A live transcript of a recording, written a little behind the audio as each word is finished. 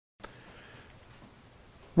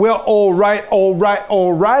Well, all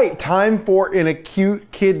right. Time for an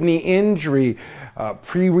acute kidney injury.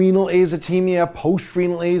 Pre-renal azotemia,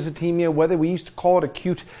 post-renal azotemia, whether we used to call it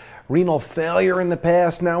acute renal failure in the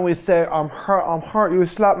past. Now we say, I'm hurt, you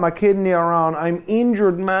slapped my kidney around, I'm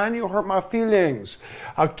injured, man, you hurt my feelings.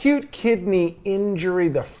 Acute kidney injury,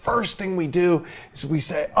 the first thing we do is we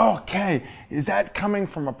say, okay, is that coming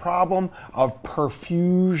from a problem of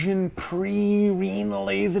perfusion, pre-renal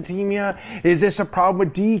azotemia? Is this a problem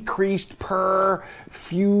with decreased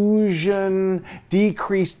perfusion,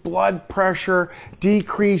 decreased blood pressure,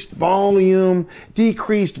 decreased volume,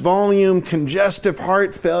 congestive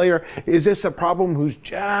heart failure? Is this a problem who's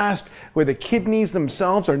just where the kidneys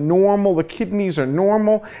themselves are normal,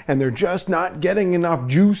 and they're just not getting enough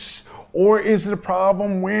juice? Or is it a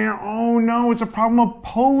problem where, oh no, it's a problem of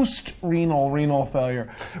post-renal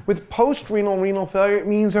failure? With post-renal failure, it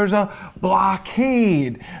means there's a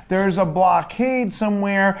blockade. There's a blockade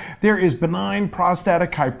somewhere. There is benign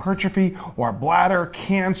prostatic hypertrophy, or bladder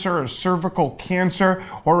cancer, or cervical cancer,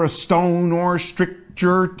 or a stone or stricture,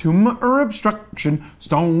 tumor or obstruction,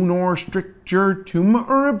 stone or stricture, tumor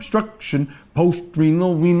or obstruction,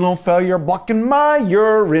 post-renal failure blocking my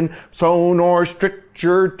urine, stone or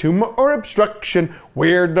stricture, tumor or obstruction.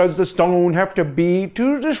 Where does the stone have to be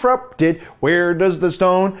to disrupt it? Where does the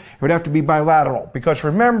stone? It would have to be bilateral, because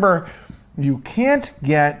remember, you can't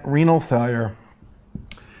get renal failure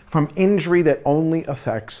from injury that only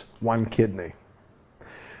affects one kidney.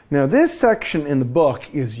 Now, this section in the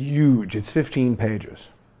book is huge. It's 15 pages.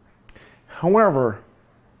 However,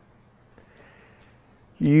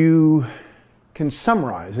 you can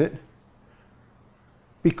summarize it,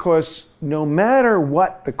 because no matter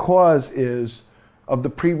what the cause is of the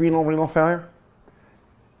pre-renal failure,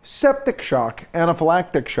 septic shock,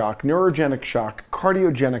 anaphylactic shock, neurogenic shock,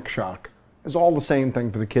 cardiogenic shock is all the same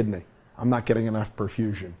thing for the kidney. I'm not getting enough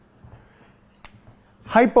perfusion.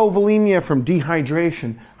 Hypovolemia from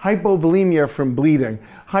dehydration, hypovolemia from bleeding,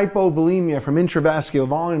 hypovolemia from intravascular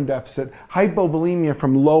volume deficit, hypovolemia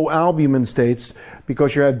from low albumin states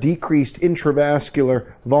because you have decreased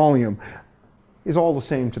intravascular volume is all the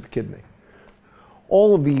same to the kidney.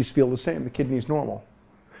 All of these feel the same. The kidney is normal.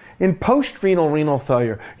 In post-renal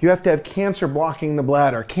failure, you have to have cancer blocking the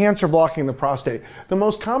bladder, cancer blocking the prostate. The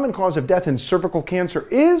most common cause of death in cervical cancer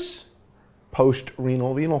is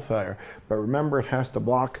post-renal failure. But remember, it has to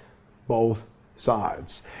block both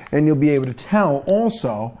sides. And you'll be able to tell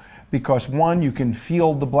also because, one, you can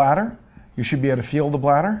feel the bladder. You should be able to feel the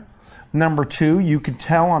bladder. Number two, you can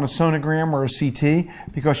tell on a sonogram or a CT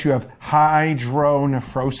because you have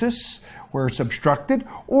hydronephrosis, where it's obstructed.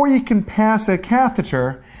 Or you can pass a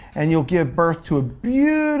catheter and you'll give birth to a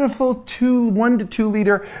beautiful 1 to 2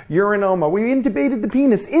 liter urinoma. We intubated the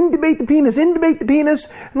penis, intubate the penis,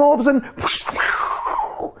 and all of a sudden,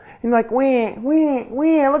 and you're like,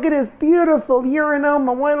 wah, look at this beautiful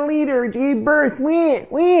urinoma, 1 liter, gave birth,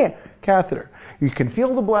 catheter. You can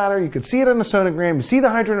feel the bladder, you can see it on the sonogram, you see the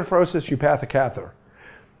hydronephrosis, you pass a catheter.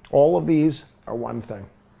 All of these are one thing,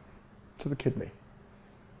 to the kidney.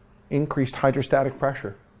 Increased hydrostatic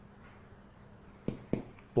pressure,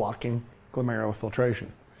 blocking glomerular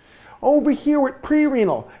filtration. Over here with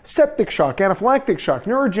pre-renal, septic shock, anaphylactic shock,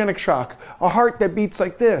 neurogenic shock, a heart that beats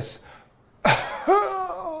like this.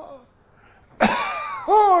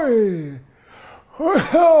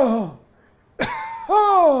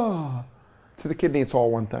 To the kidney, it's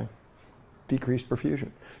all one thing. Decreased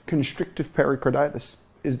perfusion. Constrictive pericarditis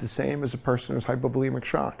is the same as a person who has hypovolemic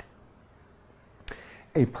shock.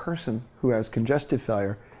 A person who has congestive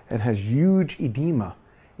failure and has huge edema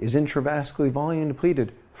is intravascularly volume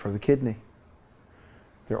depleted for the kidney.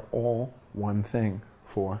 They're all one thing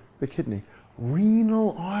for the kidney.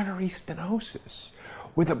 Renal artery stenosis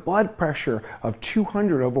with a blood pressure of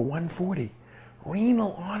 200 over 140.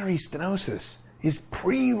 Renal artery stenosis is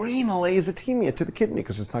pre-renal azotemia to the kidney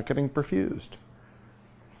because it's not getting perfused.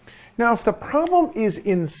 Now, if the problem is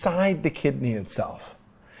inside the kidney itself,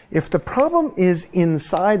 the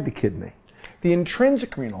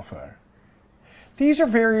intrinsic renal failure, these are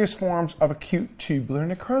various forms of acute tubular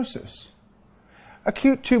necrosis.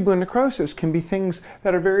 Acute tubular necrosis can be things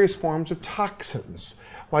that are various forms of toxins,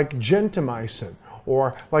 like gentamicin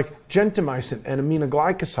and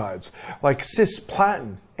aminoglycosides, like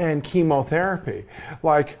cisplatin and chemotherapy,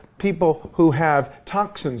 like people who have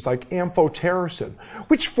toxins like amphotericin.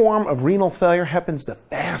 Which form of renal failure happens the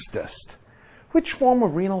fastest?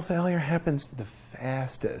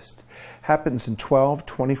 Happens in 12,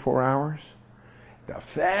 24 hours. The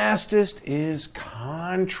fastest is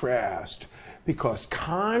contrast. Because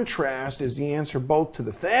contrast is the answer both to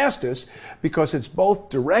the fastest, because it's both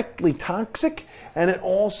directly toxic and it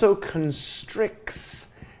also constricts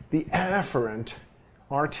the afferent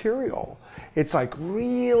arteriole. It's like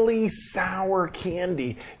really sour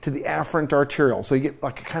candy to the afferent arteriole. So you get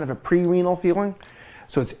like a kind of a pre-renal feeling.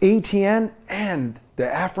 So it's ATN and the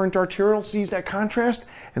afferent arteriole sees that contrast,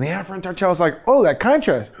 and the afferent arteriole is like, oh, that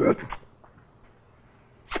contrast.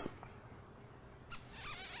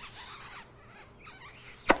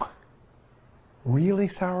 Really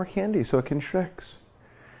sour candy, so it constricts.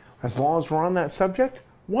 As long as we're on that subject,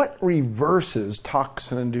 what reverses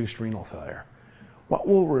toxin-induced renal failure? What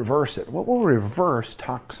will reverse it? What will reverse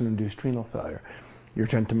toxin-induced renal failure? Your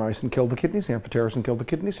gentamicin killed the kidneys, amphotericin killed the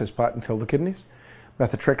kidneys, cisplatin killed the kidneys,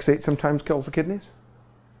 methotrexate sometimes kills the kidneys.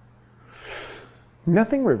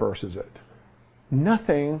 Nothing reverses it.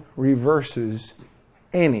 Nothing reverses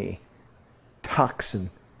any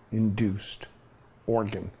toxin-induced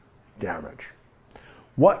organ damage.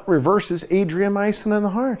 What reverses adriamycin in the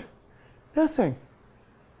heart? Nothing.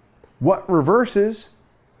 What reverses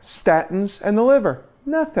statins and the liver?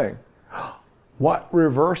 Nothing. What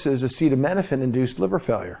reverses acetaminophen-induced liver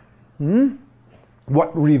failure?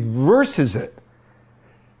 What reverses it?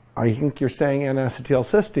 I think you're saying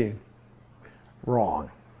N-acetylcysteine.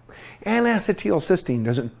 Wrong. N-acetylcysteine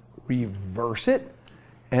doesn't reverse it.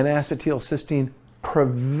 N-acetylcysteine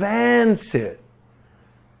prevents it.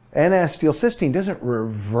 N-acetylcysteine doesn't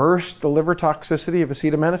reverse the liver toxicity of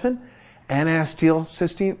acetaminophen.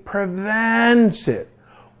 N-acetylcysteine prevents it.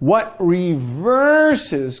 What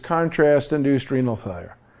reverses contrast-induced renal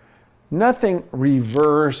failure? Nothing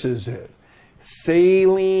reverses it.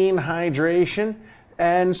 Saline hydration,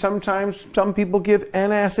 and sometimes some people give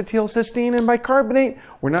N-acetylcysteine and bicarbonate.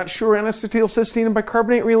 We're not sure N-acetylcysteine and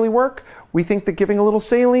bicarbonate really work. We think that giving a little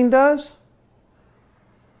saline does,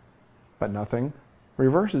 but nothing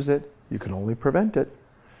reverses it. You can only prevent it.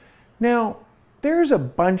 Now, there's a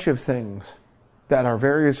bunch of things that are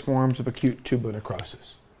various forms of acute tubular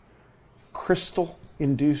necrosis.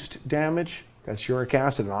 Crystal-induced damage, that's uric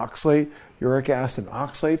acid and oxalate,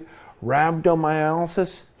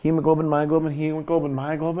 rhabdomyolysis, hemoglobin,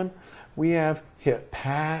 myoglobin. We have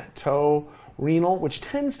hepatorenal, which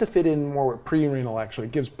tends to fit in more with pre-renal actually.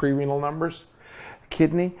 It gives pre-renal numbers.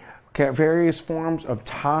 Kidney, various forms of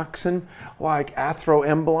toxin like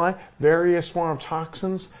atheroemboli, various forms of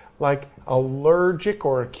toxins like allergic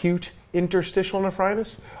or acute interstitial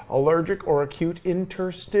nephritis,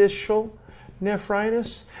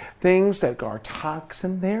 things that are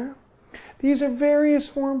toxin there. These are various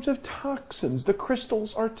forms of toxins. The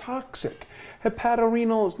crystals are toxic.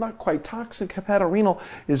 Hepatorenal is not quite toxic. Hepatorenal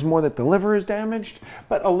is more that the liver is damaged,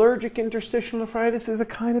 but allergic interstitial nephritis is a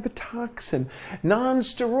kind of a toxin.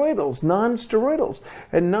 Non-steroidals,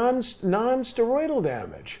 and non-steroidal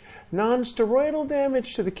damage. Non-steroidal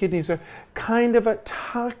damage to the kidneys are kind of a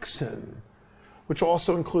toxin, which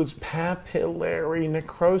also includes papillary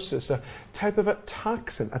necrosis, a type of a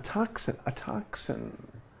toxin.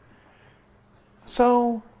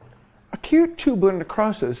 So, acute tubular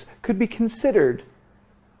necrosis could be considered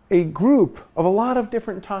a group of a lot of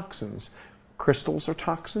different toxins. Crystals are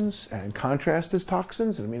toxins, and contrast is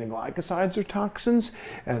toxins, and aminoglycosides are toxins,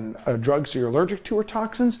 and drugs you're allergic to are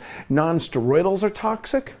toxins. Non-steroidals are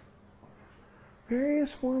toxic.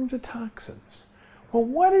 Various forms of toxins. Well,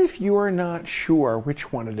 what if you're not sure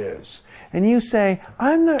which one it is? And you say,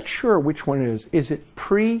 I'm not sure which one it is. Is it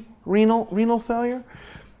renal failure?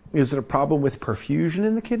 Is it a problem with perfusion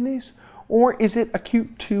in the kidneys? Or is it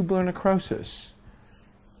acute tubular necrosis?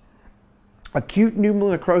 Acute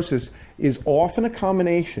tubular necrosis is often a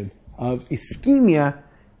combination of ischemia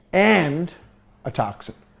and a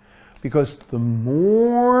toxin. Because the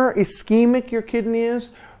more ischemic your kidney is,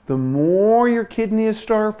 the more your kidney is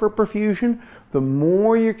starved for perfusion, the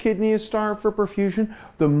more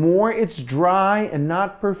it's dry and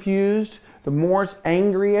not perfused, the more it's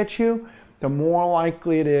angry at you, the more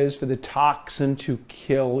likely it is for the toxin to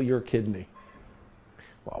kill your kidney.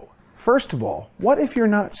 Well, first of all, what if you're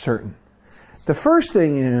not certain? The first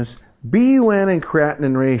thing is BUN and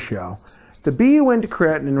creatinine ratio. The BUN to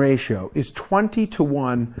creatinine ratio is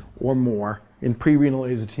 20:1 or more in pre-renal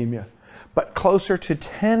azotemia, but closer to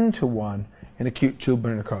 10:1 in acute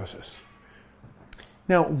tubular necrosis.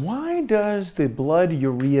 Now, why does the blood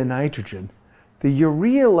urea nitrogen, the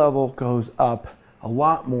urea level goes up a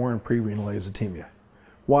lot more in pre-renal azotemia?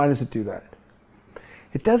 Why does it do that?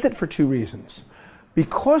 It does it for two reasons.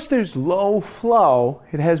 Because there's low flow,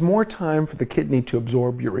 it has more time for the kidney to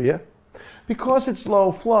absorb urea. Because it's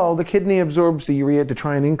low flow, the kidney absorbs the urea to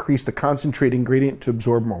try and increase the concentrate ingredient to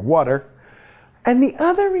absorb more water. And the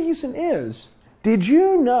other reason is, did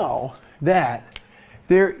you know that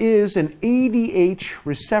there is an ADH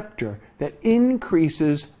receptor that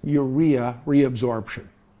increases urea reabsorption?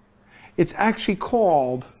 It's actually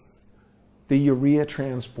called the urea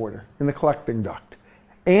transporter in the collecting duct.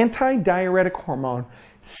 Antidiuretic hormone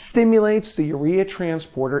stimulates the urea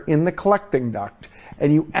transporter in the collecting duct,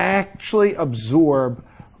 and you actually absorb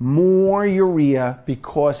more urea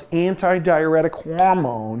because antidiuretic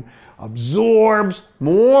hormone absorbs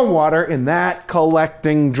more water in that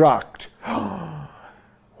collecting duct.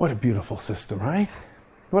 What a beautiful system, right?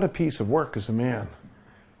 What a piece of work as a man.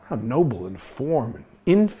 How noble in form and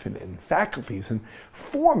infinite in faculties, and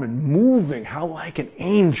form and moving, how like an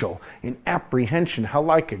angel, in apprehension, how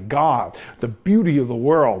like a god, the beauty of the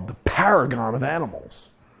world, the paragon of animals.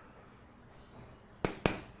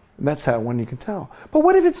 And that's how one you can tell. But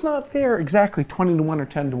what if it's not there exactly 20 to 1 or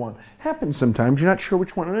 10 to 1? Happens sometimes, you're not sure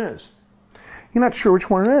which one it is. You're not sure which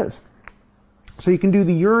one it is. So you can do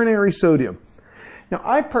the urinary sodium. Now,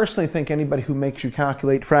 I personally think anybody who makes you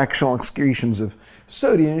calculate fractional excretions of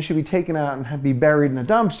sodium should be taken out and be buried in a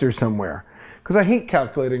dumpster somewhere. Because I hate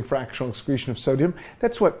calculating fractional excretion of sodium.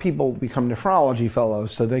 That's what people become nephrology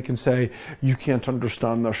fellows, so they can say, you can't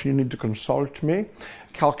understand this, you need to consult me.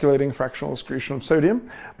 Calculating fractional excretion of sodium.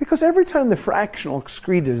 Because every time the fractional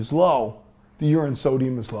excreted is low, the urine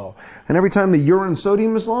sodium is low. And every time the urine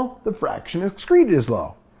sodium is low, the fraction excreted is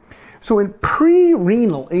low. So in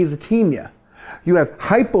pre-renal azotemia, you have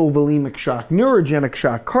hypovolemic shock, neurogenic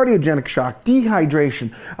shock, cardiogenic shock,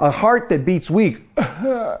 dehydration, a heart that beats weak.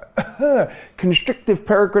 Constrictive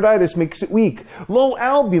pericarditis makes it weak. Low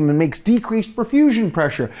albumin makes decreased perfusion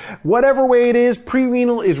pressure. Whatever way it is,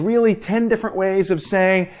 pre-renal is really 10 different ways of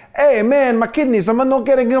saying, hey man, my kidneys, I'm not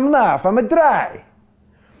getting enough, I'm dry.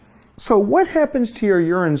 So what happens to your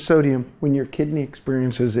urine sodium when your kidney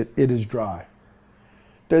experiences it is dry?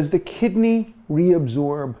 Does the kidney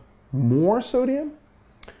reabsorb more sodium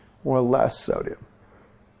or less sodium?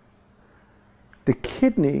 The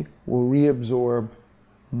kidney will reabsorb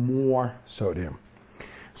more sodium.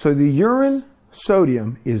 So the urine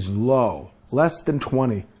sodium is low, less than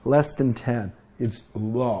 20, less than 10. It's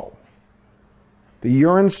low. The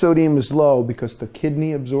urine sodium is low because the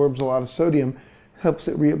kidney absorbs a lot of sodium, helps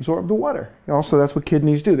it reabsorb the water. Also, that's what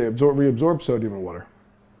kidneys do. They reabsorb sodium and water.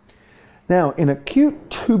 Now, in acute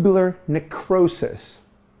tubular necrosis,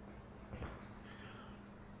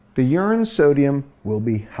 the urine sodium will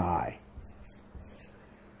be high.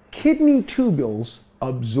 Kidney tubules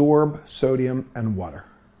absorb sodium and water.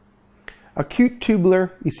 Acute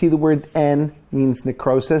tubular, you see the word N means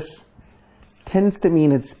necrosis, tends to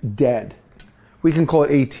mean it's dead. We can call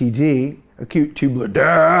it ATD, acute tubular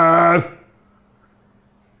death.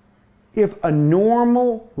 If a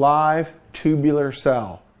normal live tubular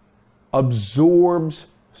cell absorbs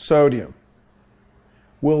sodium,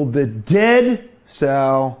 will the dead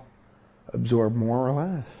cell absorb more or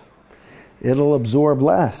less? It'll absorb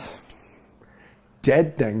less.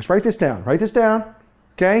 Dead things, write this down,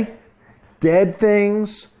 okay? Dead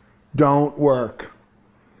things don't work.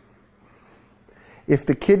 If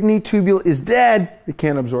the kidney tubule is dead, it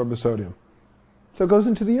can't absorb the sodium. So it goes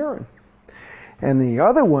into the urine. And the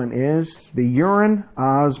other one is the urine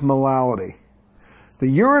osmolality. The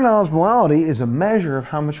urine osmolality is a measure of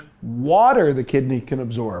how much water the kidney can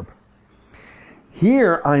absorb.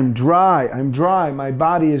 Here, I'm dry, my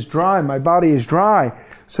body is dry.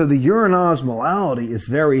 So the urine osmolality is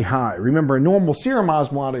very high. Remember, normal serum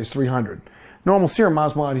osmolality is 300. Normal serum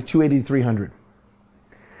osmolality, 280 to 300.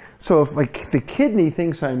 So if the kidney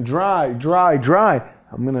thinks I'm dry,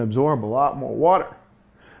 I'm going to absorb a lot more water.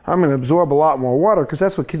 I'm going to absorb a lot more water because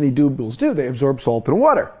that's what kidney tubules do. They absorb salt and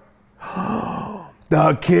water.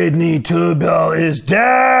 The kidney tubule is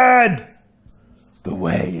dead. The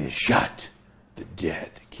way is shut. The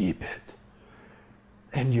dead keep it.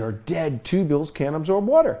 And your dead tubules can't absorb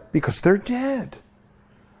water because they're dead.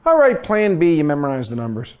 All right, plan B, you memorize the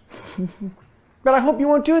numbers. But I hope you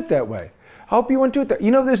won't do it that way. I hope you won't do it that way.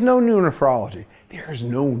 You know, there's no new nephrology. There's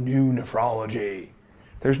no new nephrology.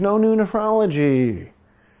 There's no new nephrology.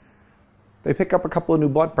 They pick up a couple of new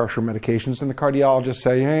blood pressure medications and the cardiologists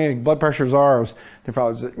say, hey, blood pressure's ours.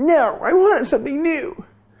 Nephrologists say, no, I want something new.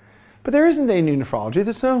 But there isn't any new nephrology.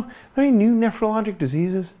 There's no any new nephrologic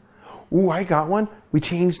diseases. Ooh, I got one. We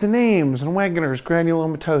changed the names. And Wegener's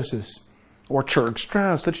granulomatosis. Or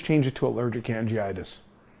Churg-Strauss, let's change it to allergic angiitis.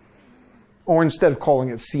 Or instead of calling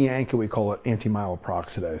it C-ANCA, we call it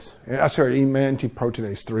anti-myeloperoxidase. Sorry,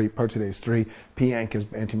 proteinase 3. P-ANCA is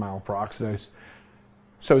anti-myeloperoxidase.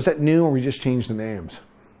 So is that new or we just changed the names?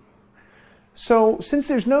 So since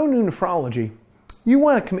there's no new nephrology, You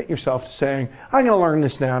want to commit yourself to saying, I'm going to learn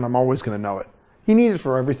this now and I'm always going to know it. You need it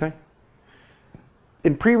for everything.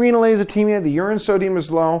 In pre-renal azotemia, the urine sodium is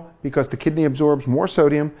low because the kidney absorbs more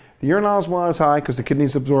sodium. The urine osmolar is high because the kidney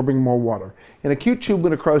is absorbing more water. In acute tubular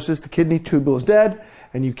necrosis, the kidney tubule is dead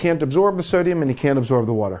and you can't absorb the sodium and you can't absorb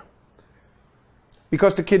the water.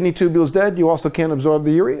 Because the kidney tubule is dead, you also can't absorb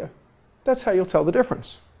the urea. That's how you'll tell the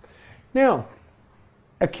difference. Now,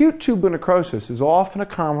 acute tubular necrosis is often a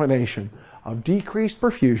combination of decreased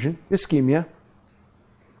perfusion, ischemia,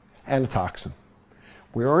 and a toxin.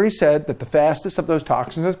 We already said that the fastest of those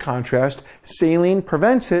toxins is contrast. Saline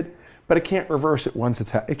prevents it, but it can't reverse it once it's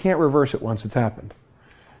happened.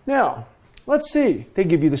 Now, let's see. They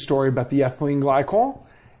give you the story about the ethylene glycol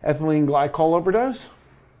overdose.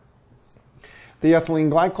 The ethylene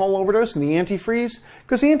glycol overdose and the antifreeze,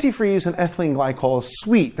 because the antifreeze and ethylene glycol is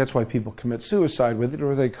sweet. That's why people commit suicide with it,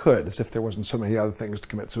 or they could, as if there wasn't so many other things to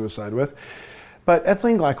commit suicide with. But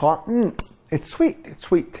ethylene glycol, it's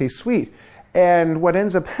sweet, tastes sweet. And what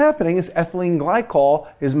ends up happening is ethylene glycol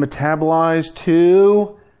is metabolized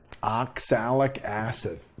to oxalic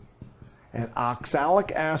acid. And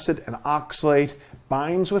oxalic acid and oxalate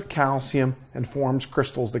binds with calcium and forms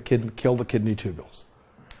crystals that kill the kidney tubules.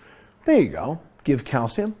 There you go. Give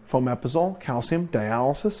calcium, fomepizole, calcium,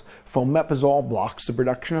 dialysis. Fomepizole blocks the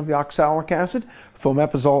production of the oxalic acid.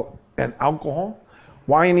 Fomepizole and alcohol.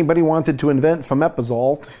 Why anybody wanted to invent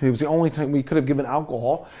fomepizole, it was the only time we could have given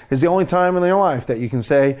alcohol, is the only time in their life that you can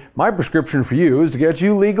say, my prescription for you is to get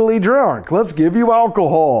you legally drunk. Let's give you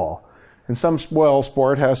alcohol. And some spoil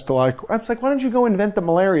sport has to it's like, why don't you go invent the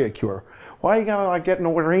malaria cure? Why you gotta get an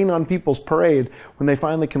rain on people's parade when they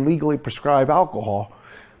finally can legally prescribe alcohol?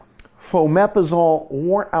 Fomepizole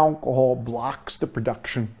or alcohol blocks the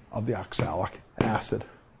production of the oxalic acid.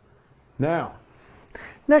 Now,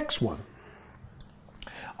 next one.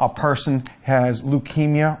 A person has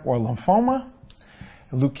leukemia or lymphoma.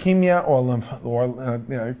 Leukemia or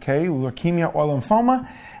lymphoma,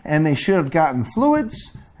 and they should have gotten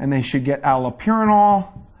fluids, and they should get allopurinol,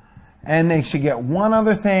 and they should get one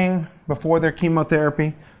other thing before their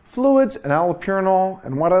chemotherapy. Fluids and allopurinol,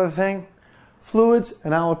 and what other thing? Fluids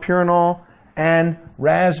and allopurinol and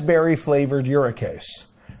raspberry flavored uricase.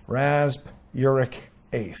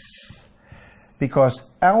 Uricase. Because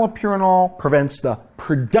allopurinol prevents the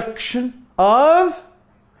production of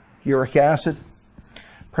uric acid,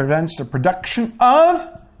 prevents the production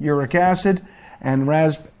of uric acid, and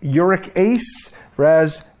uric acid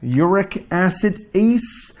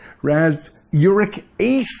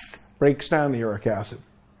breaks down the uric acid.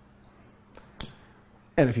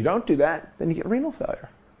 And if you don't do that, then you get renal failure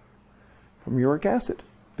from uric acid,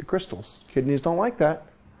 the crystals. Kidneys don't like that.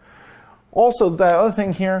 Also, the other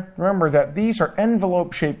thing here, remember that these are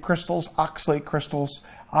envelope-shaped crystals, oxalate crystals.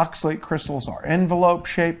 Oxalate crystals are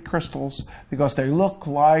envelope-shaped crystals because they look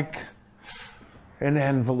like an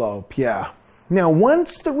envelope, yeah. Now,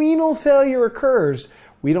 once the renal failure occurs,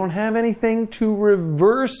 we don't have anything to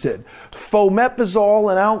reverse it.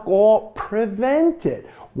 Fomepizole and alcohol prevent it.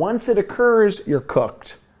 Once it occurs, you're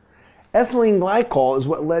cooked. Ethylene glycol is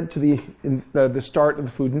what led to the start of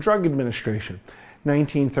the Food and Drug Administration.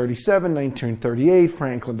 1937, 1938,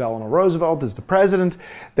 Franklin Delano Roosevelt is the president.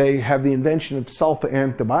 They have the invention of sulfa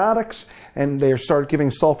antibiotics, and they started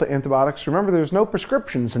giving sulfa antibiotics. Remember, there's no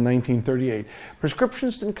prescriptions in 1938.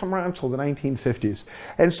 Prescriptions didn't come around until the 1950s.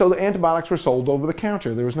 And so the antibiotics were sold over the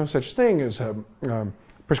counter. There was no such thing as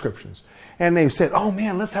prescriptions. And they said, oh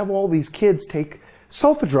man, let's have all these kids take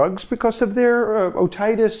sulfa drugs because of their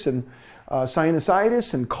otitis and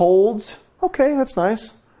sinusitis and colds. Okay, that's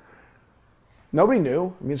nice. Nobody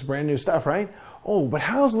knew. I mean, it's brand new stuff, right? Oh, but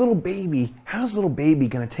how's little baby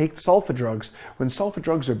going to take sulfa drugs when sulfa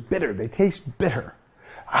drugs are bitter? They taste bitter.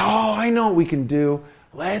 Oh, I know what we can do.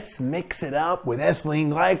 Let's mix it up with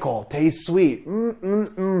ethylene glycol. Tastes sweet.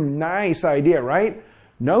 Nice idea, right?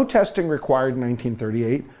 No testing required in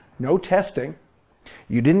 1938. No testing.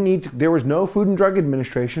 You didn't need to, there was no Food and Drug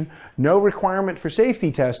Administration, no requirement for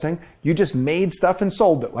safety testing. You just made stuff and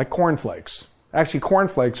sold it like cornflakes. Actually,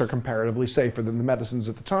 cornflakes are comparatively safer than the medicines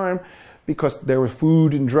at the time because there was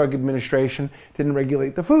Food and Drug Administration, didn't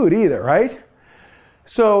regulate the food either, right?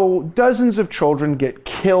 So dozens of children get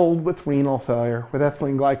killed with renal failure, with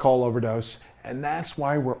ethylene glycol overdose, and that's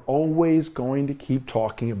why we're always going to keep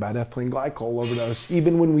talking about ethylene glycol overdose,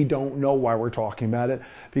 even when we don't know why we're talking about it,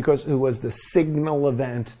 because it was the signal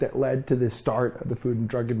event that led to the start of the Food and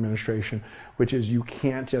Drug Administration, which is you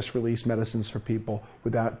can't just release medicines for people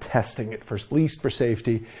without testing it, at least for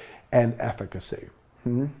safety and efficacy.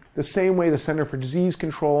 The same way the Center for Disease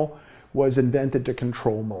Control was invented to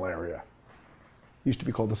control malaria. Used to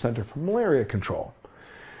be called the Center for Malaria Control.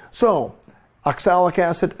 So, oxalic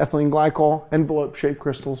acid, ethylene glycol, envelope-shaped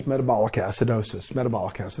crystals, metabolic acidosis.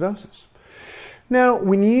 Metabolic acidosis. Now,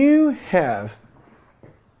 when you have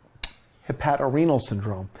hepatorenal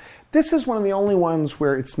syndrome, this is one of the only ones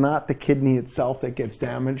where it's not the kidney itself that gets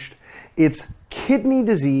damaged. It's kidney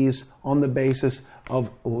disease on the basis of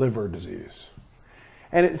liver disease.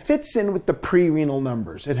 And it fits in with the pre-renal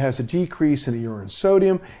numbers. It has a decrease in the urine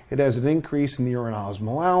sodium, it has an increase in the urine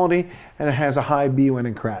osmolality, and it has a high BUN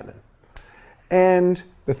and creatinine. And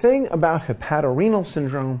the thing about hepatorenal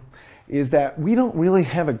syndrome is that we don't really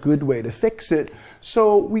have a good way to fix it.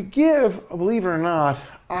 So we give, believe it or not,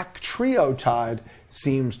 octreotide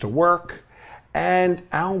seems to work, and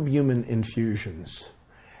albumin infusions.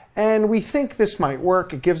 And we think this might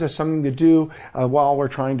work. It gives us something to do while we're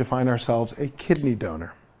trying to find ourselves a kidney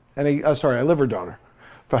donor, and a liver donor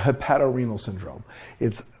for hepatorenal syndrome.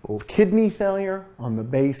 It's kidney failure on the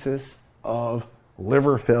basis of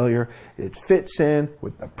liver failure. It fits in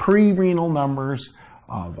with the pre-renal numbers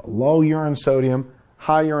of low urine sodium,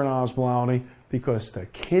 high urine osmolality, because the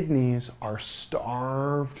kidneys are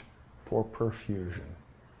starved for perfusion.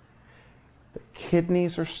 The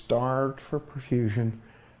kidneys are starved for perfusion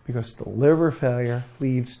because the liver failure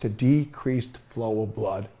leads to decreased flow of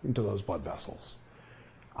blood into those blood vessels.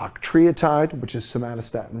 Octreotide, which is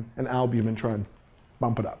somatostatin, and albumin try and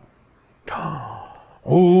bump it up.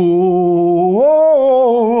 Oh,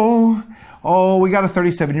 we got a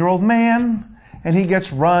 37-year-old man, and he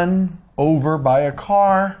gets run over by a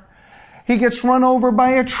car. He gets run over by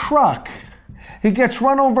a truck. He gets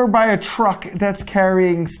run over by a truck that's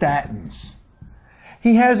carrying statins.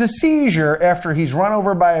 He has a seizure after he's run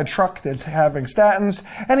over by a truck that's having statins,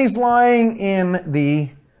 and he's lying in the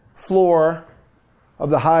floor of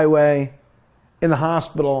the highway in the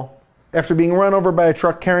hospital after being run over by a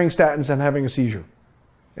truck carrying statins and having a seizure.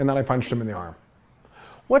 And then I punched him in the arm.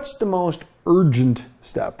 What's the most urgent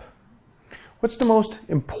step? What's the most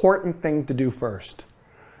important thing to do first?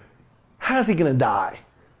 How's he going to die?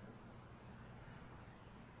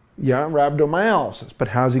 Yeah, rhabdomyolysis, but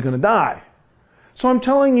how's he going to die? So I'm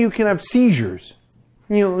telling you, you can have seizures.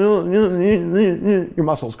 Your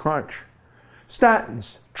muscles crunch.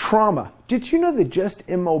 Statins, trauma. Did you know that just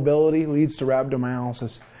immobility leads to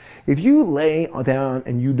rhabdomyolysis? If you lay down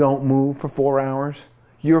and you don't move for 4 hours,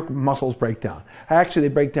 your muscles break down. Actually,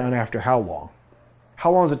 they break down after how long?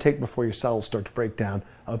 How long does it take before your cells start to break down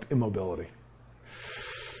of immobility?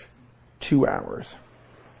 2 hours.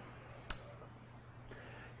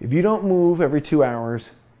 If you don't move every 2 hours,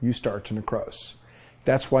 you start to necrose.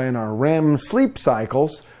 That's why in our REM sleep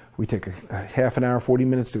cycles, we take a half an hour, 40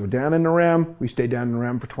 minutes to go down into REM. We stay down in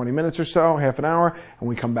REM for 20 minutes or so, half an hour, and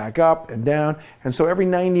we come back up and down. And so every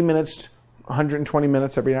 90 minutes, 120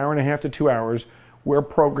 minutes, every hour and a half to 2 hours, we're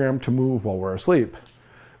programmed to move while we're asleep.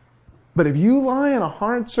 But if you lie on a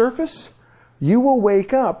hard surface, you will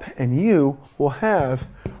wake up and you will have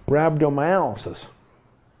rhabdomyolysis.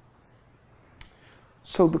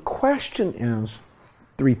 So the question is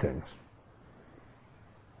 3 things.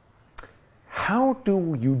 How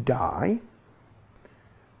do you die?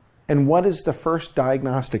 And what is the first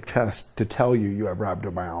diagnostic test to tell you you have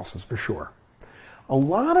rhabdomyolysis for sure? A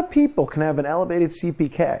lot of people can have an elevated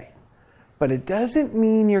CPK, but it doesn't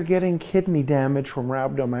mean you're getting kidney damage from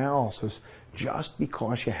rhabdomyolysis just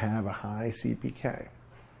because you have a high CPK.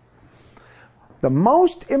 The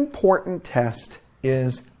most important test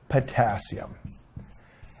is potassium,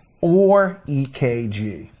 or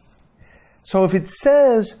EKG. So if it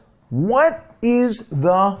says, what is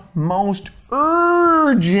the most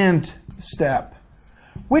urgent step?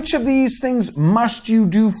 Which of these things must you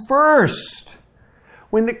do first?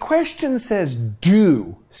 When the question says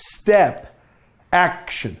do, step,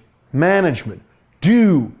 action, management,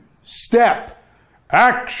 do, step,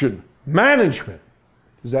 action, management,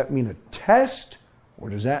 does that mean a test or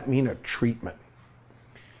does that mean a treatment?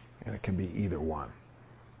 And it can be either one.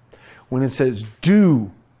 When it says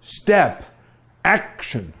do, step,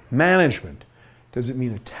 action, management, does it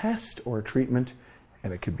mean a test or a treatment?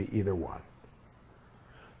 And it could be either one.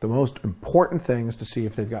 The most important thing is to see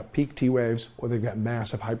if they've got peak T waves or they've got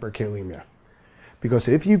massive hyperkalemia. Because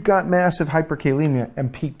if you've got massive hyperkalemia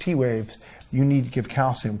and peak T waves, you need to give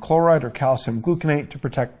calcium chloride or calcium gluconate to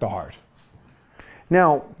protect the heart.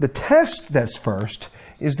 Now, the test that's first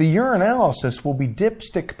is the urinalysis will be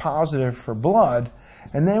dipstick positive for blood,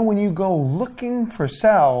 and then when you go looking for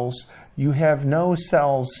cells, you have no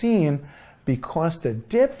cells seen because the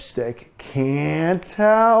dipstick can't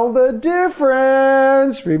tell the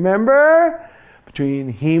difference, remember,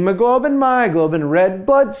 between hemoglobin, myoglobin, red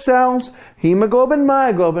blood cells, hemoglobin,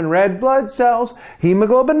 myoglobin, red blood cells,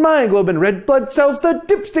 hemoglobin, myoglobin, red blood cells, the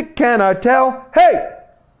dipstick cannot tell. Hey!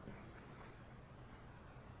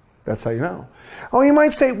 That's how you know. Oh, you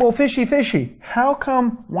might say, well, fishy, fishy. How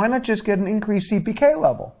come, why not just get an increased CPK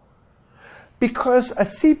level? Because a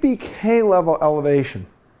CPK level elevation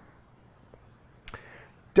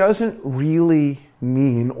doesn't really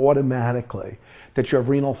mean automatically that you have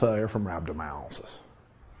renal failure from rhabdomyolysis.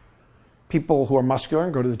 People who are muscular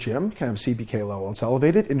and go to the gym can have CPK level that's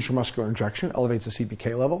elevated. Intramuscular injection elevates the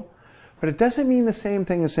CPK level. But it doesn't mean the same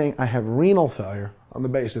thing as saying I have renal failure on the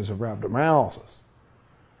basis of rhabdomyolysis.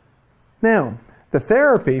 Now, the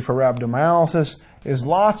therapy for rhabdomyolysis is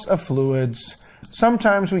lots of fluids.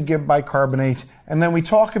 Sometimes we give bicarbonate, and then we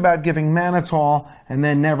talk about giving mannitol and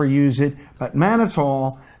then never use it. But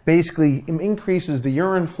mannitol basically increases the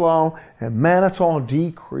urine flow, and mannitol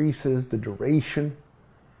decreases the duration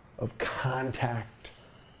of contact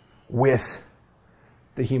with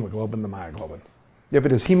the hemoglobin, the myoglobin. If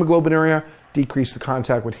it is hemoglobinuria, decrease the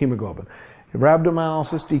contact with hemoglobin. If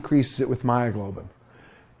rhabdomyolysis, decreases it with myoglobin.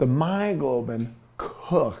 The myoglobin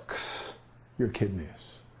cooks your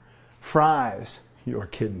kidneys, fries your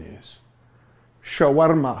kidneys,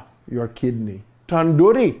 shawarma your kidney,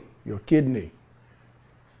 tandoori your kidney,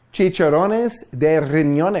 chicharrones de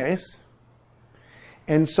riñones.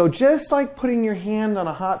 And so just like putting your hand on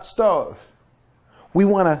a hot stove, we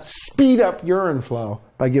want to speed up urine flow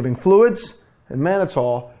by giving fluids and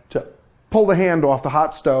mannitol to pull the hand off the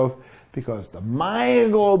hot stove, because the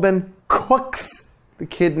myoglobin cooks the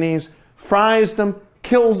kidneys, fries them,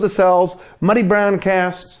 kills the cells, muddy brown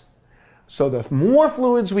casts. So the more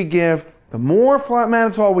fluids we give, the more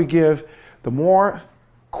mannitol we give, the more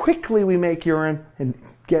quickly we make urine and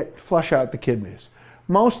flush out the kidneys.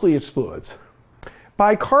 Mostly it's fluids.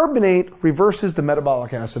 Bicarbonate reverses the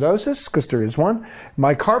metabolic acidosis, because there is one.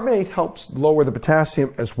 Bicarbonate helps lower the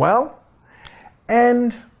potassium as well.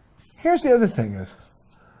 And here's the other thing is,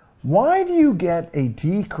 why do you get a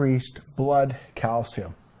decreased blood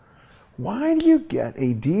calcium? Why do you get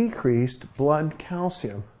a decreased blood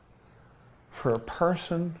calcium for a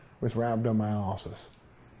person with rhabdomyolysis?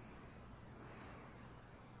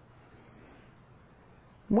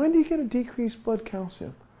 Why do you get a decreased blood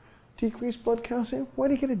calcium? Decreased blood calcium? Why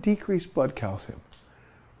do you get a decreased blood calcium?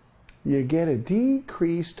 You get a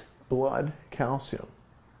decreased blood calcium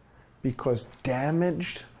because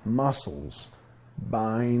damaged muscles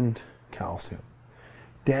bind calcium.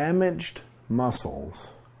 Damaged muscles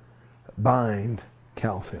bind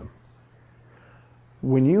calcium.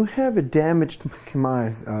 When you have a damaged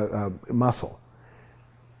muscle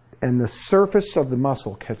and the surface of the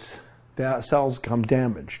muscle gets, the cells become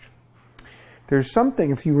damaged, there's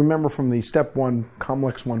something, if you remember from the step 1,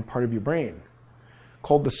 complex 1 part of your brain,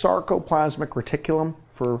 called the sarcoplasmic reticulum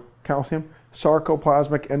for calcium.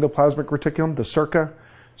 Sarcoplasmic endoplasmic reticulum, the SERCA.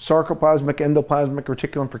 Sarcoplasmic endoplasmic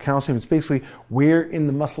reticulum for calcium. It's basically where in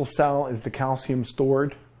the muscle cell is the calcium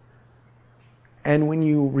stored. And when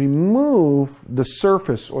you remove the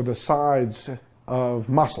surface or the sides of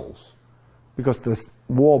muscles, because the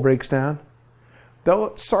wall breaks down, the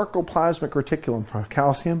sarcoplasmic reticulum for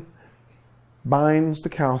calcium binds the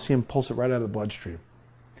calcium, pulls it right out of the bloodstream.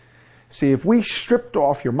 See, if we stripped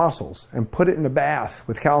off your muscles and put it in a bath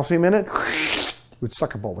with calcium in it, it would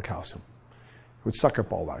suck up all the calcium. It would suck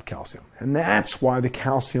up all that calcium. And that's why the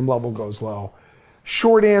calcium level goes low.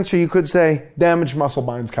 Short answer, you could say, damaged muscle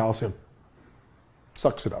binds calcium.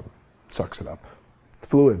 Sucks it up. Sucks it up.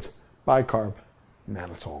 Fluids, bicarb,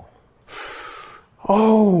 mannitol.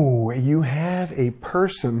 Oh, you have a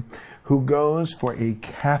person who goes for a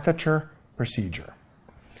catheter procedure.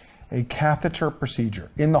 A catheter procedure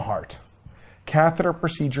in the heart. Catheter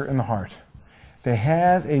procedure in the heart. They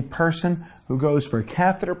have a person who goes for a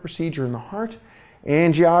catheter procedure in the heart,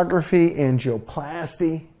 angiography,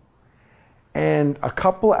 angioplasty, and a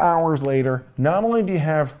couple of hours later, not only do you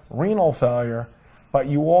have renal failure, but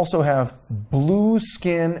you also have blue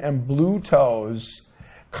skin and blue toes,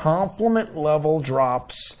 complement level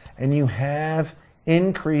drops, and you have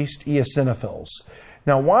increased eosinophils.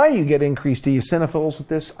 Now, why you get increased eosinophils with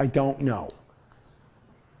this, I don't know.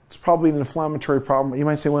 It's probably an inflammatory problem. You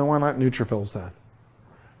might say, well, why not neutrophils then?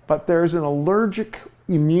 But there's an allergic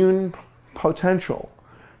immune potential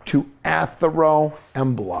to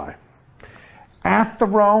atheroemboli.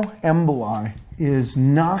 Atheroemboli is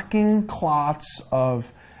knocking clots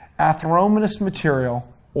of atheromatous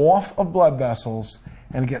material off of blood vessels,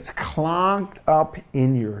 and it gets clogged up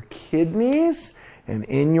in your kidneys and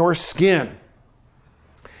in your skin.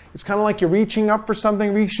 It's kind of like you're reaching up for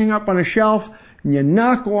something, reaching up on a shelf, and you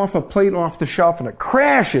knock off a plate off the shelf and it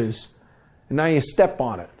crashes, and now you step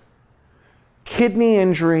on it. Kidney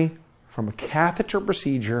injury from a catheter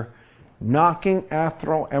procedure, knocking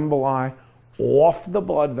atheral emboli off the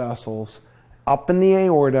blood vessels, up in the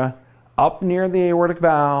aorta, up near the aortic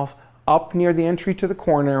valve, up near the entry to the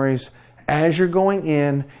coronaries. As you're going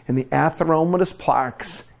in, and the atheromatous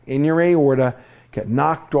plaques in your aorta get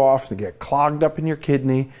knocked off, they get clogged up in your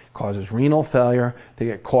kidney, causes renal failure, they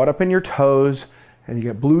get caught up in your toes, and you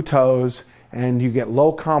get blue toes, and you get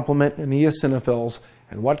low complement and eosinophils.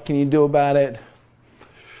 And what can you do about it?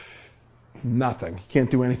 Nothing. You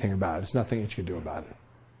can't do anything about it. There's nothing that you can do about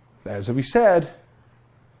it. As we said,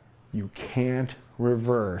 you can't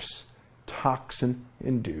reverse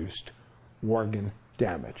toxin-induced organ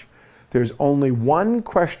damage. There's only one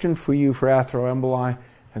question for you for atheroemboli,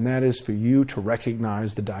 and that is for you to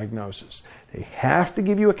recognize the diagnosis. They have to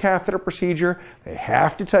give you a catheter procedure, they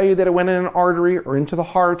have to tell you that it went in an artery or into the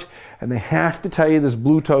heart, and they have to tell you this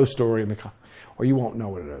blue toe story, or you won't know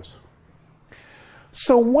what it is.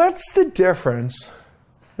 So what's the difference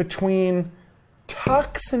between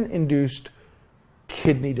toxin-induced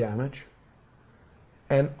kidney damage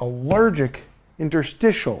and allergic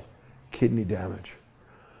interstitial kidney damage?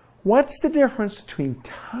 What's the difference between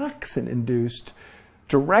toxin-induced,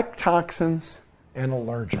 direct toxins, and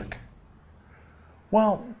allergic?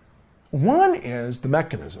 Well, one is the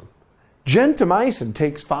mechanism. Gentamicin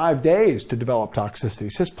takes 5 days to develop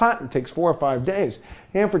toxicity. Cisplatin takes 4 or 5 days.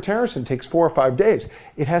 Amphotericin takes 4 or 5 days.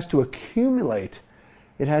 It has to accumulate.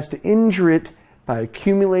 It has to injure it by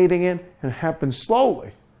accumulating it, and it happens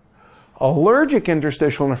slowly. Allergic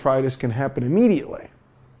interstitial nephritis can happen immediately.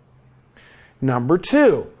 Number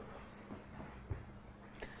two,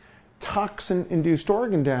 toxin-induced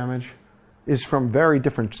organ damage is from very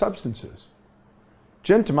different substances.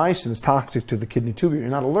 Gentamicin is toxic to the kidney tubule. You're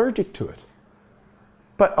not allergic to it.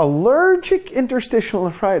 But allergic interstitial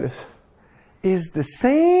nephritis is the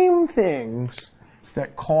same things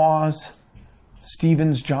that cause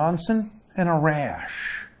Stevens-Johnson and a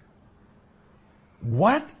rash.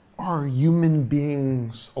 What are human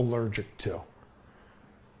beings allergic to?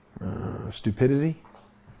 Stupidity?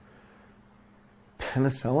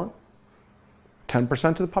 Penicillin? 10%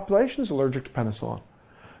 of the population is allergic to penicillin.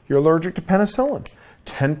 You're allergic to penicillin.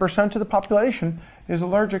 10% of the population is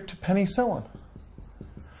allergic to penicillin.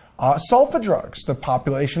 Sulfa drugs. The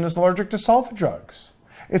population is allergic to sulfa drugs.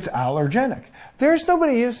 It's allergenic. There's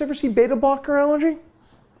nobody, you ever see beta blocker allergy?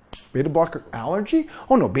 Beta blocker allergy?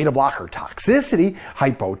 Oh no, beta blocker toxicity,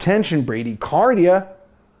 hypotension, bradycardia.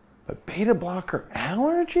 But beta blocker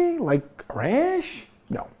allergy? Like rash?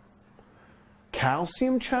 No.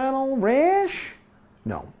 Calcium channel rash?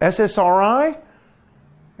 No. SSRI?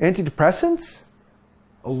 Antidepressants?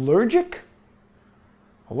 Allergic?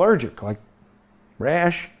 Allergic, like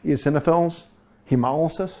rash, eosinophils,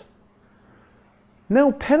 hemolysis.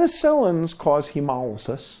 No, penicillins cause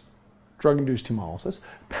hemolysis, drug-induced hemolysis.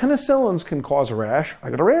 Penicillins can cause a rash.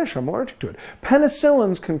 I got a rash, I'm allergic to it.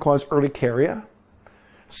 Penicillins can cause urticaria.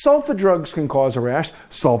 Sulfa drugs can cause a rash.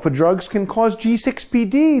 Sulfa drugs can cause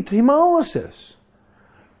G6PD, hemolysis.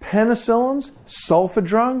 Penicillins, sulfa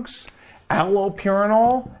drugs,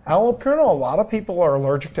 allopurinol. Allopurinol, a lot of people are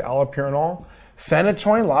allergic to allopurinol.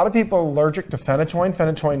 Phenytoin, a lot of people are allergic to phenytoin,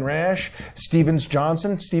 phenytoin rash,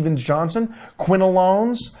 Stevens-Johnson,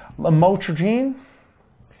 quinolones, lamotrigine.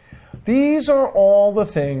 These are all the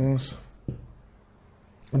things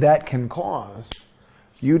that can cause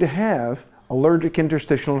you to have allergic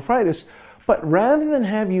interstitial nephritis, but rather than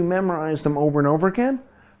have you memorize them over and over again,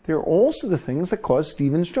 they're also the things that cause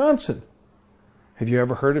Stevens-Johnson. Have you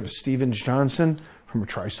ever heard of Stevens-Johnson from a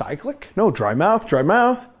tricyclic? No, dry mouth,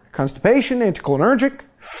 constipation, anticholinergic.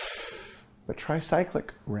 But tricyclic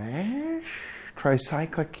rash,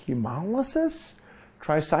 tricyclic hemolysis,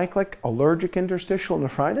 tricyclic allergic interstitial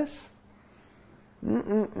nephritis.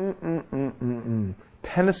 Penicillin,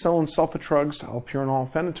 sulfa drugs,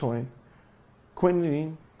 allopurinol, phenytoin,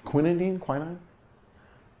 quinine.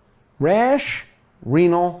 Rash,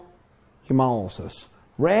 renal, hemolysis.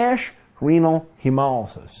 Rash, renal,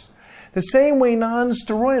 hemolysis. The same way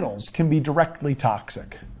non-steroidals can be directly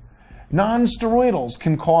toxic. Non-steroidals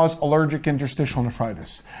can cause allergic interstitial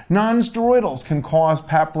nephritis. Non-steroidals can cause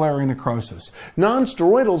papillary necrosis.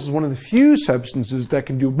 Non-steroidals is one of the few substances that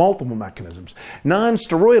can do multiple mechanisms.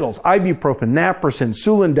 Non-steroidals, ibuprofen, naproxen,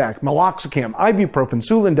 sulindac, meloxicam, ibuprofen,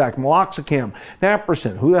 sulindac, meloxicam,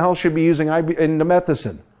 naproxen. Who the hell should be using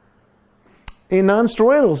indomethacin? In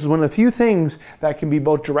non-steroidals is one of the few things that can be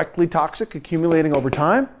both directly toxic, accumulating over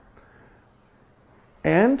time,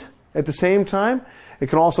 and at the same time, it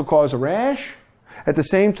can also cause a rash, At the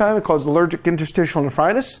same time, it causes allergic interstitial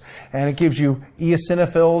nephritis, and it gives you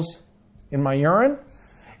eosinophils in my urine.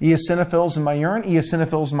 Eosinophils in my urine,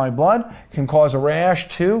 eosinophils in my blood can cause a rash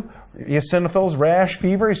too. Eosinophils, rash,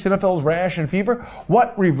 fever, eosinophils, rash, and fever.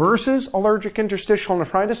 What reverses allergic interstitial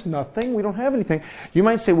nephritis? Nothing. We don't have anything. You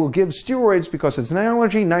might say, we'll give steroids because it's an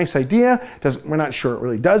allergy. Nice idea. We're not sure it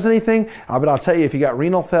really does anything. But I'll tell you, if you got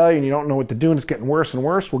renal failure and you don't know what to do and it's getting worse and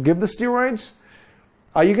worse, we'll give the steroids.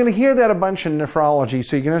 You're going to hear that a bunch in nephrology,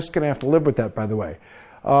 so you're just going to have to live with that, by the way.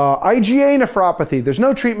 IgA nephropathy. There's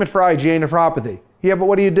no treatment for IgA nephropathy. Yeah, but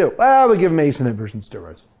what do? Well, we give them ACE inhibitors and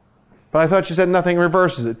steroids. But I thought you said nothing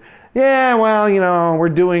reverses it. Yeah, well, you know, we're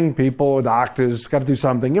doing people, doctors, got to do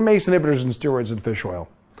something. Give them ACE inhibitors and steroids and fish oil.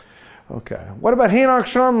 Okay. What about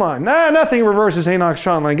Hanoch-Schönlein? Nah, nothing reverses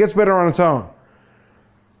Hanoch-Schönlein. It gets better on its own.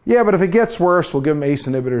 Yeah, but if it gets worse, we'll give them ACE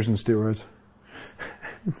inhibitors and steroids.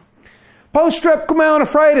 Post-strep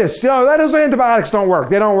glomerulonephritis. You know, those antibiotics don't work.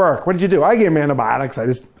 They don't work. What did you do? I gave them antibiotics. I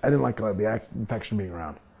didn't like the infection being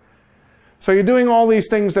around. So you're doing all these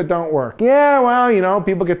things that don't work. Yeah, well, you know,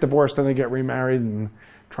 people get divorced and they get remarried and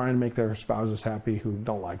try and make their spouses happy who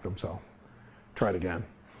don't like them. So try it again.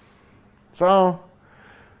 So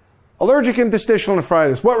allergic interstitial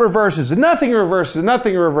nephritis. What reverses it? Nothing reverses it.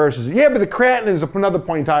 Nothing reverses it. Yeah, but the creatinine is another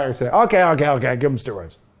point higher today. Okay. Give them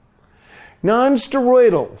steroids.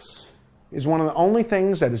 Non-steroidals is one of the only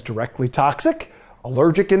things that is directly toxic.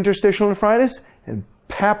 Allergic interstitial nephritis and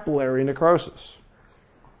papillary necrosis.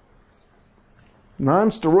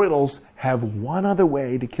 Non-steroidals have one other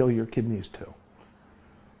way to kill your kidneys too.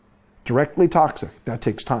 Directly toxic, that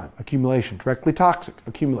takes time. Accumulation, directly toxic,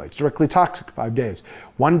 accumulates. Directly toxic, 5 days.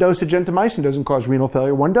 One dose of gentamicin doesn't cause renal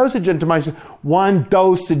failure. One dose of gentamicin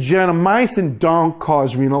don't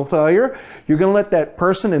cause renal failure. You're going to let that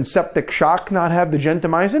person in septic shock not have the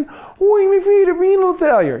gentamicin? Oh, I'm afraid of renal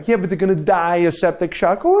failure. Yeah, but they're going to die of septic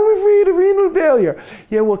shock. Oh, I'm afraid of renal failure.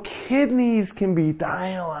 Yeah, well, kidneys can be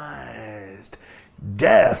dialyzed.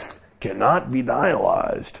 Death cannot be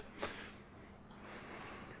dialyzed.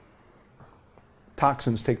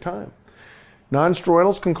 Toxins take time.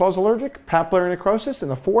 Non-steroidals can cause allergic, papillary necrosis,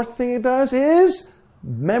 and the fourth thing it does is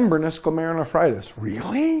membranous glomerulonephritis.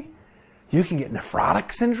 Really? You can get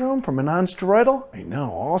nephrotic syndrome from a non-steroidal? I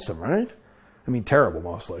know, awesome, right? I mean, terrible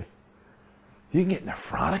mostly. You can get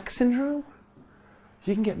nephrotic syndrome?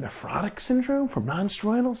 You can get nephrotic syndrome from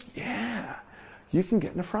non-steroidals? Yeah. You can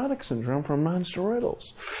get nephrotic syndrome from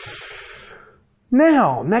non-steroidals.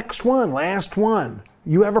 Now, next one, last one.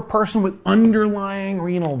 You have a person with underlying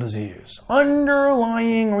renal disease.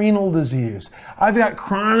 Underlying renal disease. I've got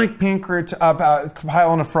chronic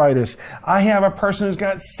pyelonephritis. I have a person who's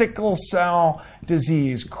got sickle cell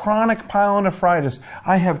disease, chronic pyelonephritis.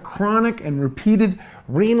 I have chronic and repeated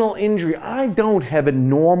renal injury. I don't have a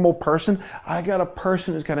normal person. I got a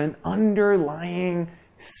person who's got an underlying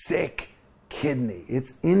sick kidney.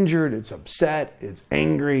 It's injured, it's upset, it's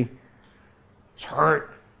angry, it's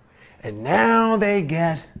hurt. And now they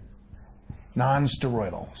get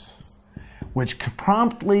non-steroidals, which can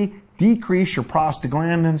promptly decrease your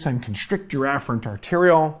prostaglandins and constrict your afferent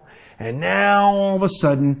arteriole. And now all of a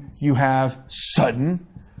sudden you have sudden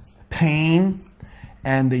pain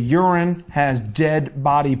and the urine has dead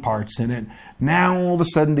body parts in it. Now all of a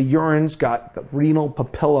sudden the urine's got the renal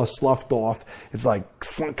papilla sloughed off. It's like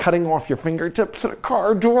cutting off your fingertips at a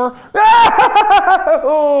car door.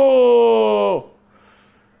 Oh!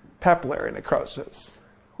 Papillary necrosis.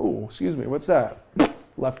 Oh, excuse me, what's that?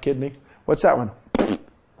 Left kidney. What's that one?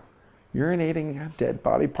 Urinating dead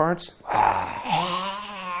body parts.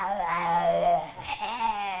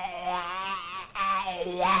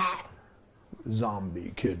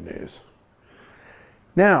 Zombie kidneys.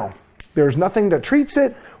 Now, there's nothing that treats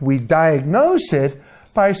it. We diagnose it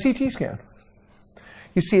by a CT scan.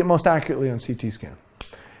 You see it most accurately on CT scan.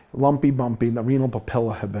 Lumpy, bumpy, the renal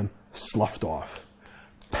papilla have been sloughed off.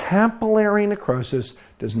 Papillary necrosis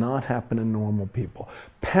does not happen in normal people.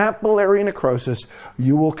 Papillary necrosis,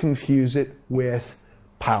 you will confuse it with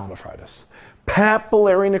pyelonephritis.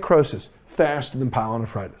 Papillary necrosis, faster than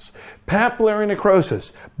pyelonephritis. Papillary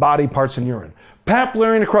necrosis, body parts in urine.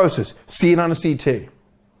 Papillary necrosis, see it on a CT.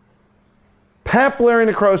 Papillary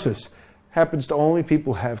necrosis happens to only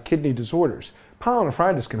people who have kidney disorders.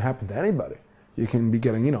 Pyelonephritis can happen to anybody. You can be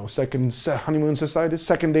getting, you know, second honeymoon cystitis,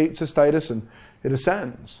 second date cystitis, and it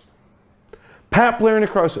ascends. Papillary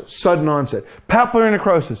necrosis, sudden onset. Papillary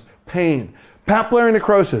necrosis, pain. Papillary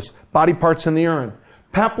necrosis, body parts in the urine.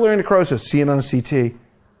 Papillary necrosis, see it on a CT.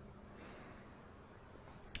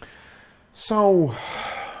 So,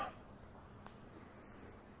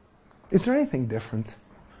 is there anything different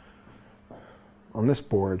on this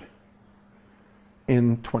board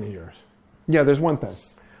in 20 years. Yeah, there's one thing.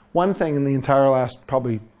 One thing in the entire last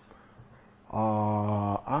probably,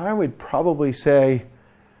 I would probably say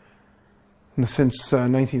since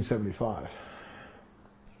 1975.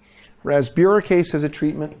 Rasburicase as a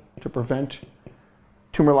treatment to prevent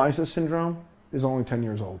tumor lysis syndrome is only 10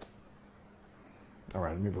 years old. All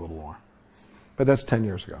right, maybe a little more. But that's 10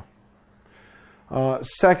 years ago.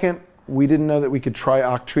 Second, we didn't know that we could try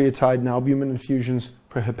octreotide and albumin infusions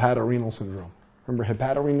for hepatorenal syndrome. Remember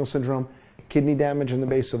hepatorenal syndrome? Kidney damage and the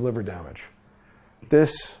base of liver damage.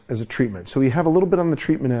 This as a treatment. So we have a little bit on the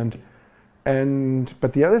treatment end.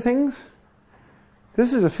 But the other things,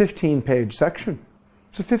 this is a 15-page section.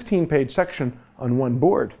 It's a 15-page section on one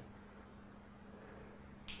board.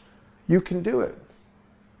 You can do it.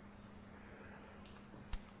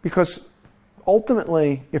 Because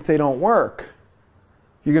ultimately, if they don't work,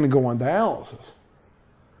 you're going to go on dialysis.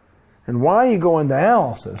 And why you go on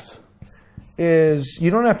dialysis is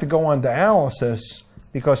you don't have to go on dialysis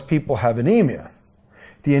because people have anemia.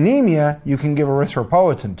 The anemia you can give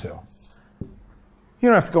erythropoietin to. You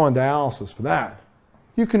don't have to go on dialysis for that.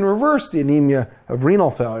 You can reverse the anemia of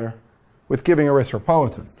renal failure with giving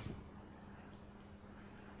erythropoietin.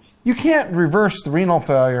 You can't reverse the renal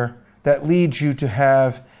failure that leads you to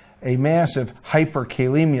have a massive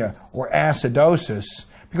hyperkalemia or acidosis,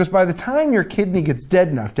 because by the time your kidney gets dead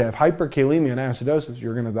enough to have hyperkalemia and acidosis,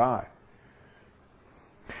 you're going to die.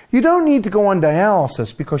 You don't need to go on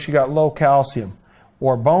dialysis because you got low calcium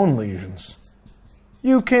or bone lesions.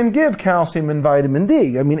 You can give calcium and vitamin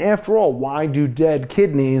D. I mean, after all, why do dead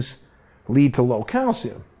kidneys lead to low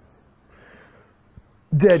calcium?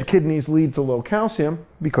 Dead kidneys lead to low calcium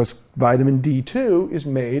because vitamin D2 is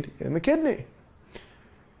made in the kidney.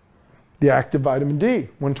 The active vitamin D,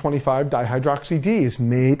 125-dihydroxy-D, is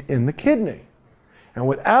made in the kidney. And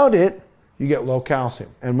without it, you get low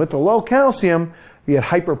calcium. And with the low calcium, you get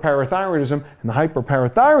hyperparathyroidism, and the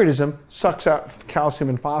hyperparathyroidism sucks out calcium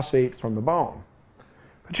and phosphate from the bone.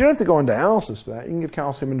 But you don't have to go on dialysis for that. You can give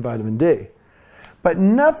calcium and vitamin D. But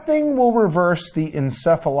nothing will reverse the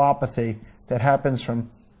encephalopathy that happens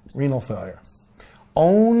from renal failure.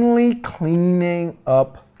 Only cleaning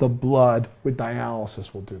up the blood with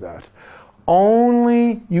dialysis will do that.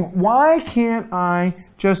 Why can't I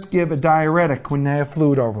just give a diuretic when I have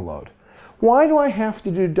fluid overload? Why do I have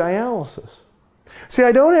to do dialysis? See,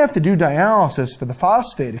 I don't have to do dialysis for the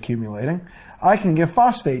phosphate accumulating. I can give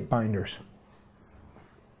phosphate binders.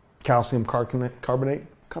 Calcium carbonate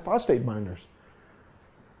phosphate binders.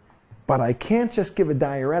 But I can't just give a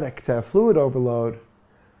diuretic to have fluid overload,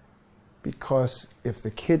 because if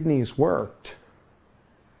the kidneys worked,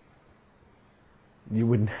 you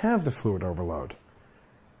wouldn't have the fluid overload.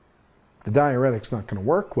 The diuretic's not going to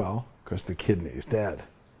work well because the kidney is dead.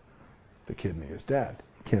 The kidney is dead.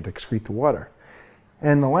 You can't excrete the water.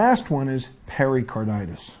 And the last one is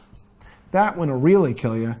pericarditis. That one will really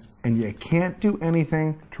kill you, and you can't do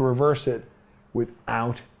anything to reverse it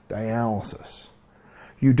without dialysis.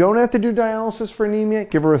 You don't have to do dialysis for anemia,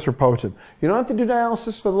 give erythropoietin. You don't have to do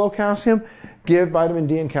dialysis for the low calcium, give vitamin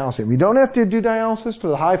D and calcium. You don't have to do dialysis for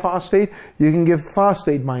the high phosphate, you can give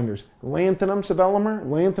phosphate binders. Lanthanum,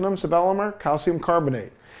 sevelamer, calcium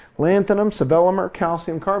carbonate. Lanthanum, sevelamer,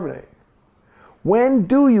 calcium carbonate. When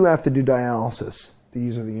do you have to do dialysis?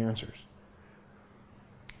 These are the answers.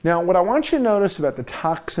 Now, what I want you to notice about the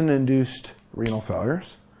toxin-induced renal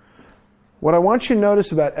failures, what I want you to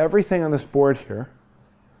notice about everything on this board here,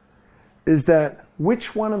 is that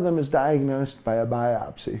which one of them is diagnosed by a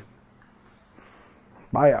biopsy?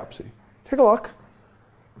 Biopsy. Take a look.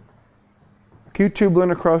 Acute tubular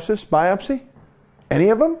necrosis, biopsy? Any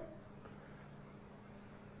of them?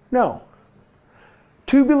 No.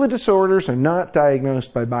 Tubular disorders are not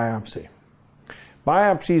diagnosed by biopsy.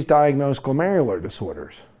 Biopsies diagnose glomerular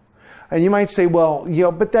disorders. And you might say, well,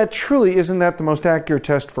 but that truly isn't that the most accurate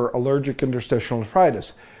test for allergic interstitial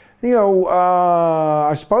nephritis?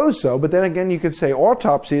 I suppose so, but then again, you could say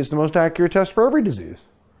autopsy is the most accurate test for every disease.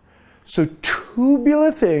 So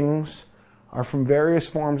tubular things are from various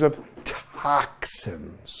forms of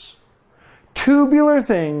toxins. Tubular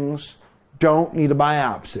things don't need a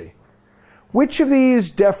biopsy. Which of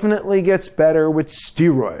these definitely gets better with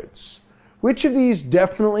steroids? Which of these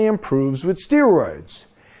definitely improves with steroids?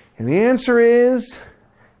 And the answer is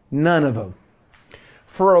none of them.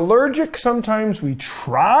 For allergic, sometimes we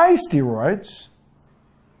try steroids,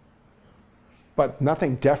 but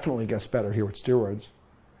nothing definitely gets better here with steroids.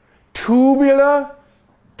 Tubular,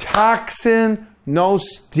 toxin, no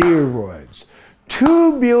steroids.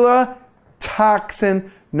 Tubular,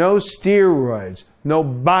 toxin, no steroids. No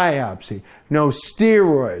biopsy. No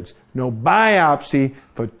steroids. No biopsy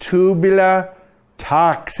for tubular,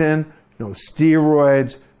 toxin, no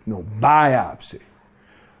steroids, no biopsy.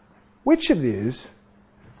 Which of these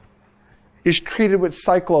is treated with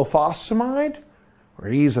cyclophosphamide or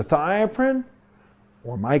azathioprine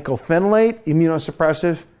or mycophenolate,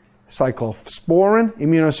 immunosuppressive, cyclosporin,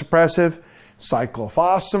 immunosuppressive,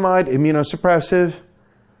 cyclophosphamide, immunosuppressive,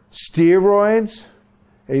 steroids,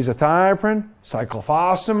 azathioprine,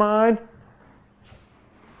 cyclophosphamide?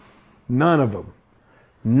 None of them.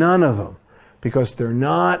 None of them. Because they're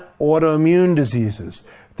not autoimmune diseases.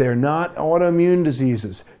 They're not autoimmune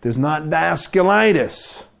diseases. There's not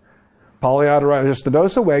vasculitis. Polyarteritis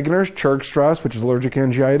nodosa, Wegener's, Churg-Strauss, which is allergic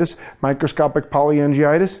angiitis, microscopic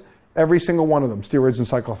polyangiitis, every single one of them, steroids and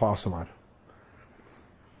cyclophosphamide.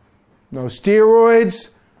 No steroids,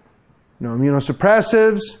 no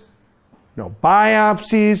immunosuppressives, no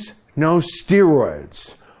biopsies, no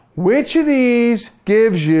steroids. Which of these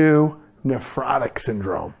gives you nephrotic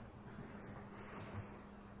syndrome?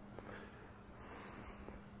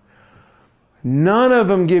 None of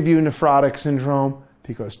them give you nephrotic syndrome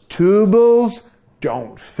because tubules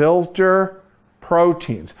don't filter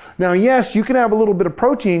proteins. Now, yes, you can have a little bit of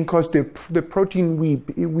protein because the protein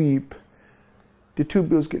weep. The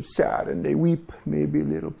tubules get sad and they weep, maybe a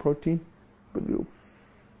little protein.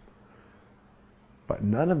 But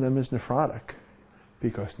none of them is nephrotic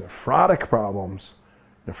because nephrotic problems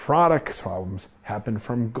happen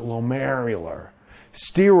from glomerular.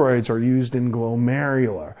 Steroids are used in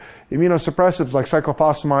glomerular. Immunosuppressives like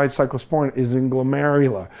cyclophosphamide, cyclosporin is in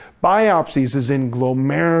glomerular. Biopsies is in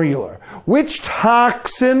glomerular. Which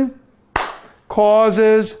toxin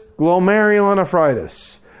causes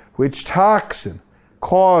glomerulonephritis? Which toxin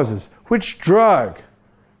causes, which drug?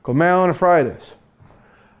 Glomerulonephritis.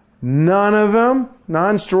 None of them.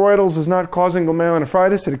 Non-steroidals is not causing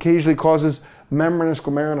glomerulonephritis. It occasionally causes membranous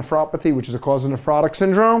glomerulonephropathy, which is a cause of nephrotic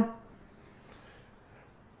syndrome.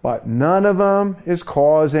 But none of them is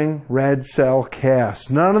causing red cell casts.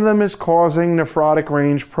 None of them is causing nephrotic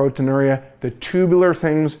range proteinuria. The tubular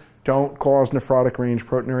things don't cause nephrotic range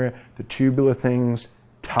proteinuria. The tubular things,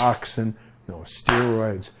 toxin, no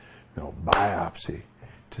steroids, no biopsy.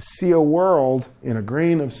 To see a world in a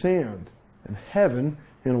grain of sand and heaven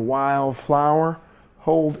in a wildflower,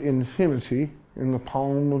 hold infinity in the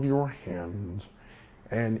palm of your hand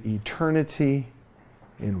and eternity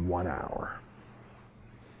in 1 hour.